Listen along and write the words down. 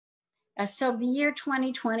So the year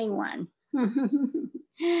 2021,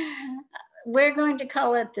 we're going to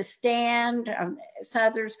call it the stand.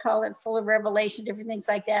 Others call it full of revelation, different things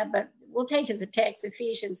like that. But we'll take as a text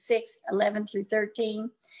Ephesians 6:11-13.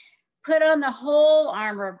 Put on the whole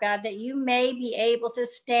armor of God that you may be able to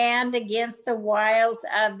stand against the wiles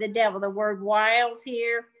of the devil. The word wiles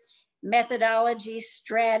here, methodology,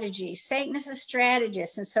 strategy. Satan is a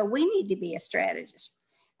strategist, and so we need to be a strategist.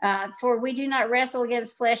 For we do not wrestle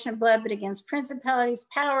against flesh and blood, but against principalities,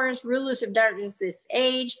 powers, rulers of darkness this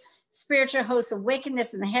age, spiritual hosts of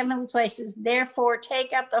wickedness in the heavenly places. Therefore,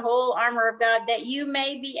 take up the whole armor of God that you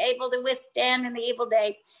may be able to withstand in the evil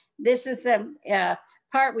day. This is the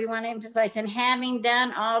part we want to emphasize. And having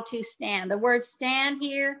done all to stand. The word stand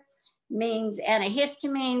here means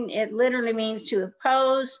antihistamine. It literally means to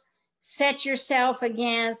oppose, set yourself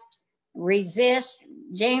against, resist.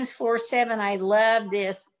 James 4:7, I love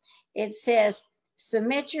this. It says,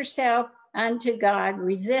 submit yourself unto God,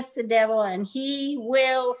 resist the devil, and he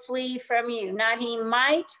will flee from you. Not he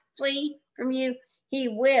might flee from you, he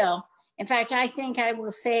will. In fact, I think I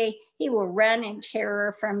will say he will run in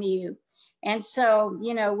terror from you. And so,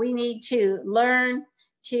 you know, we need to learn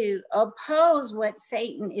to oppose what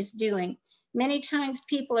Satan is doing. Many times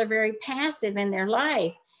people are very passive in their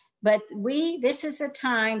life, but this is a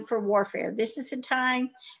time for warfare. This is a time,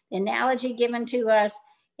 the analogy given to us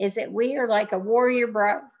is that we are like a warrior.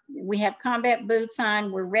 We have combat boots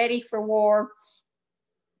on. We're ready for war,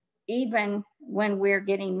 even when we're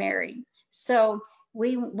getting married. So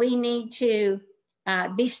we need to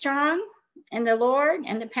be strong in the Lord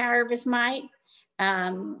and the power of his might.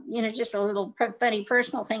 You know, just a little funny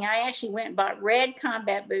personal thing. I actually went and bought red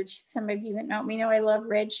combat boots. Some of you that know me know I love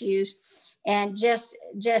red shoes. And just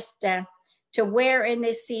to wear in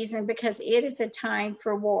this season, because it is a time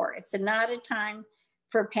for war. It's not a time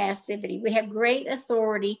for passivity. We have great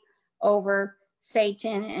authority over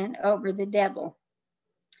Satan and over the devil.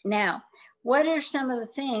 Now, what are some of the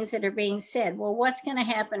things that are being said? Well, what's going to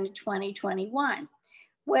happen in 2021?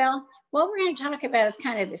 Well, what we're going to talk about is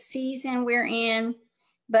kind of the season we're in,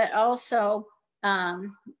 but also,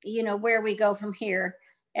 you know, where we go from here.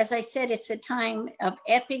 As I said, it's a time of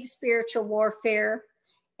epic spiritual warfare.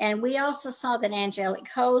 And we also saw that angelic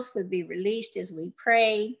hosts would be released as we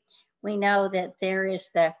prayed. We know that there is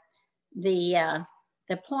the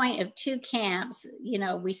point of two camps. You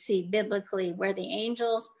know, we see biblically where the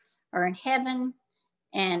angels are in heaven.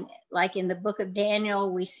 And like in the book of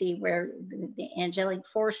Daniel, we see where the angelic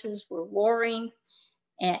forces were warring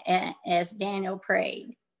as Daniel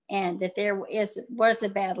prayed, and that there was a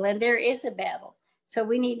battle, and there is a battle. So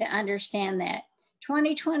we need to understand that.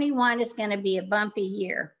 2021 is going to be a bumpy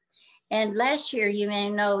year. And last year, you may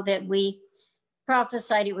know that we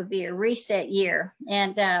prophesied it would be a reset year.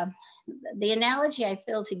 And the analogy I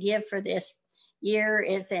feel to give for this year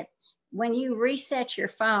is that when you reset your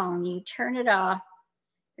phone, you turn it off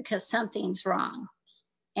because something's wrong.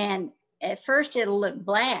 And at first it'll look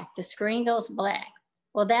black. The screen goes black.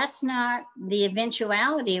 Well, that's not the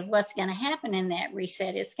eventuality of what's going to happen in that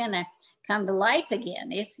reset. It's going to come to life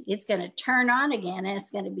again. It's going to turn on again, and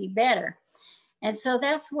it's going to be better. And so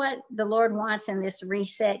that's what the Lord wants in this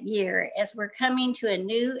reset year. As we're coming to a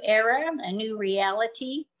new era, a new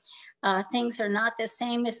reality, things are not the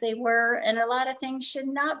same as they were, and a lot of things should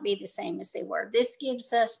not be the same as they were. This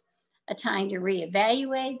gives us a time to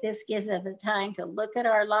reevaluate. This gives us a time to look at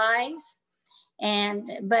our lives.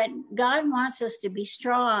 But God wants us to be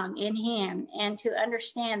strong in him and to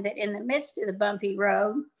understand that in the midst of the bumpy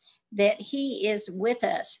road, that he is with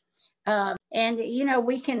us. And, you know,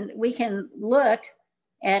 we can look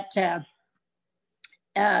at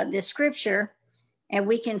the scripture, and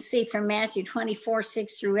we can see from Matthew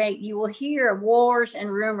 24:6-8, you will hear of wars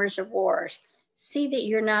and rumors of wars. See that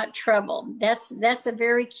you're not troubled. That's a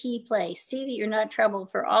very key place. See that you're not troubled,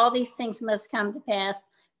 for all these things must come to pass,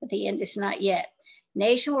 but the end is not yet.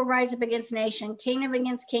 Nation will rise up against nation, kingdom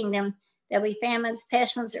against kingdom. There'll be famines,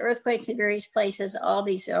 pestilence, earthquakes in various places. All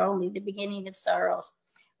these are only the beginning of sorrows.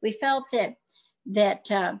 We felt that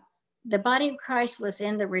the body of Christ was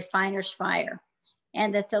in the refiner's fire,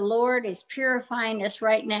 and that the Lord is purifying us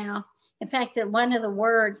right now. In fact, that one of the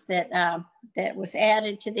words that was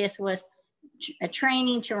added to this was a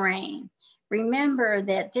training to reign. Remember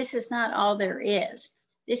that this is not all there is.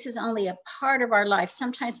 This is only a part of our life.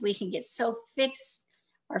 Sometimes we can get so fixed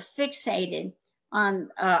or fixated on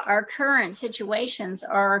our current situations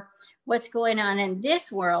or what's going on in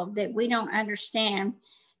this world that we don't understand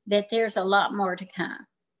that there's a lot more to come.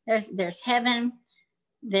 There's heaven.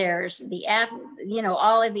 There's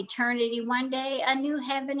all of eternity. One day, a new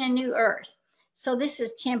heaven and new earth. So this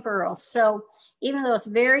is temporal. So even though it's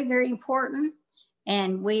very, very important,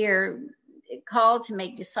 and we are called to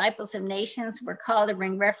make disciples of nations. We're called to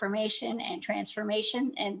bring reformation and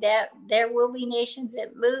transformation, and that there will be nations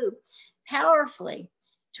that move powerfully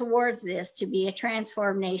towards this to be a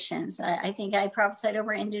transformed nations. I think I prophesied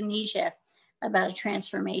over Indonesia about a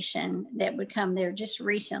transformation that would come there just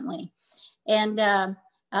recently. And there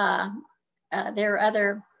are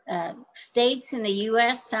other states in the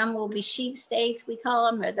U.S. Some will be sheep states, we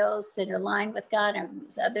call them, or those that are aligned with God, or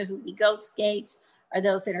others will be goat states, or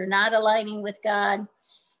those that are not aligning with God.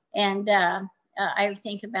 And I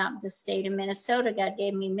think about the state of Minnesota. God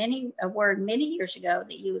gave me a word many years ago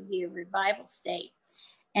that you would be a revival state.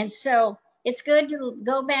 And so it's good to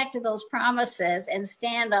go back to those promises and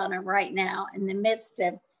stand on them right now in the midst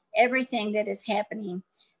of everything that is happening.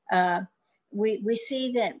 We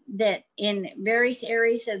see that in various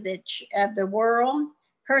areas of the world,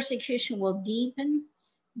 persecution will deepen.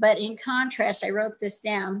 But in contrast, I wrote this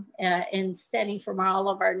down in studying from all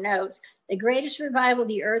of our notes. The greatest revival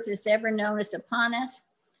the earth has ever known is upon us.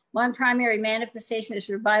 One primary manifestation of this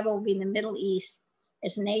revival will be in the Middle East,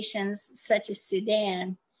 as nations such as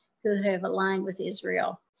Sudan, who have aligned with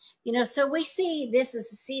Israel. You know, so we see this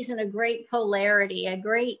as a season of great polarity, a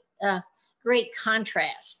great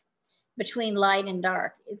contrast between light and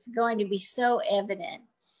dark. It's going to be so evident.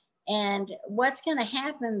 And what's going to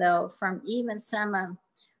happen, though, from even some of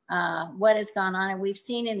what has gone on, and we've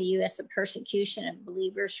seen in the U.S. a persecution of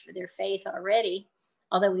believers for their faith already,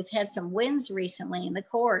 although we've had some wins recently in the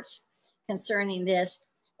courts concerning this,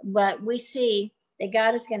 but we see that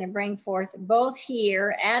God is going to bring forth both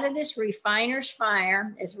here, out of this refiner's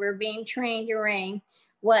fire, as we're being trained to reign,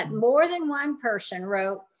 what more than one person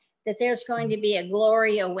wrote, that there's going to be a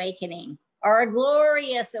glory awakening, or a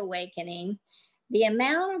glorious awakening. The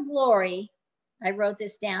amount of glory, I wrote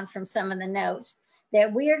this down from some of the notes,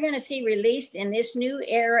 that we are going to see released in this new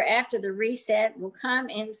era after the reset will come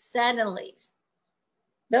in suddenlies.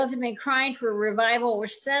 Those who have been crying for revival will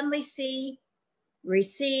suddenly see,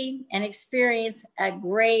 receive, and experience a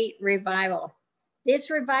great revival. This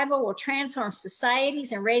revival will transform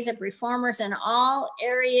societies and raise up reformers in all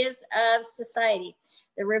areas of society.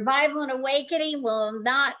 The revival and awakening will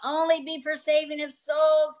not only be for saving of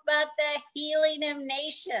souls, but the healing of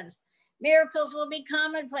nations. Miracles will be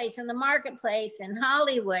commonplace in the marketplace in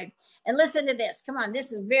Hollywood. And listen to this. Come on,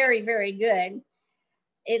 this is very, very good.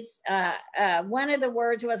 It's one of the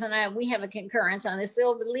words wasn't, we have a concurrence on this.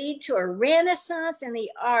 It'll lead to a renaissance in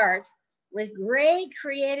the arts with great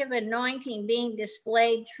creative anointing being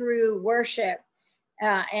displayed through worship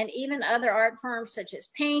and even other art forms such as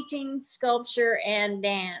painting, sculpture, and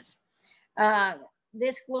dance.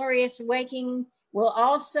 This glorious waking will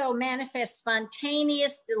also manifest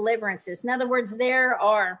spontaneous deliverances. In other words, there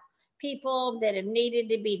are people that have needed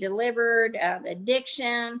to be delivered of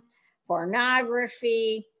addiction,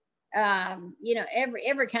 pornography,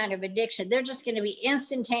 every kind of addiction. They're just going to be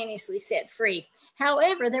instantaneously set free.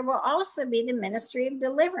 However, there will also be the ministry of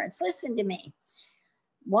deliverance. Listen to me.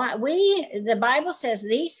 The Bible says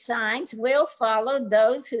these signs will follow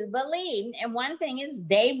those who believe. And one thing is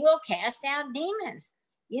they will cast out demons.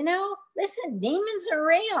 You know, listen, demons are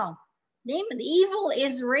real. Evil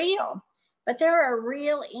is real, but there are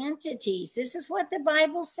real entities. This is what the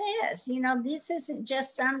Bible says. You know, this isn't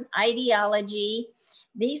just some ideology.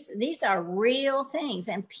 These are real things,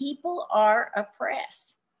 and people are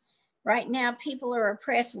oppressed. Right now, people are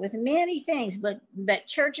oppressed with many things, but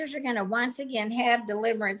churches are going to once again have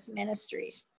deliverance ministries.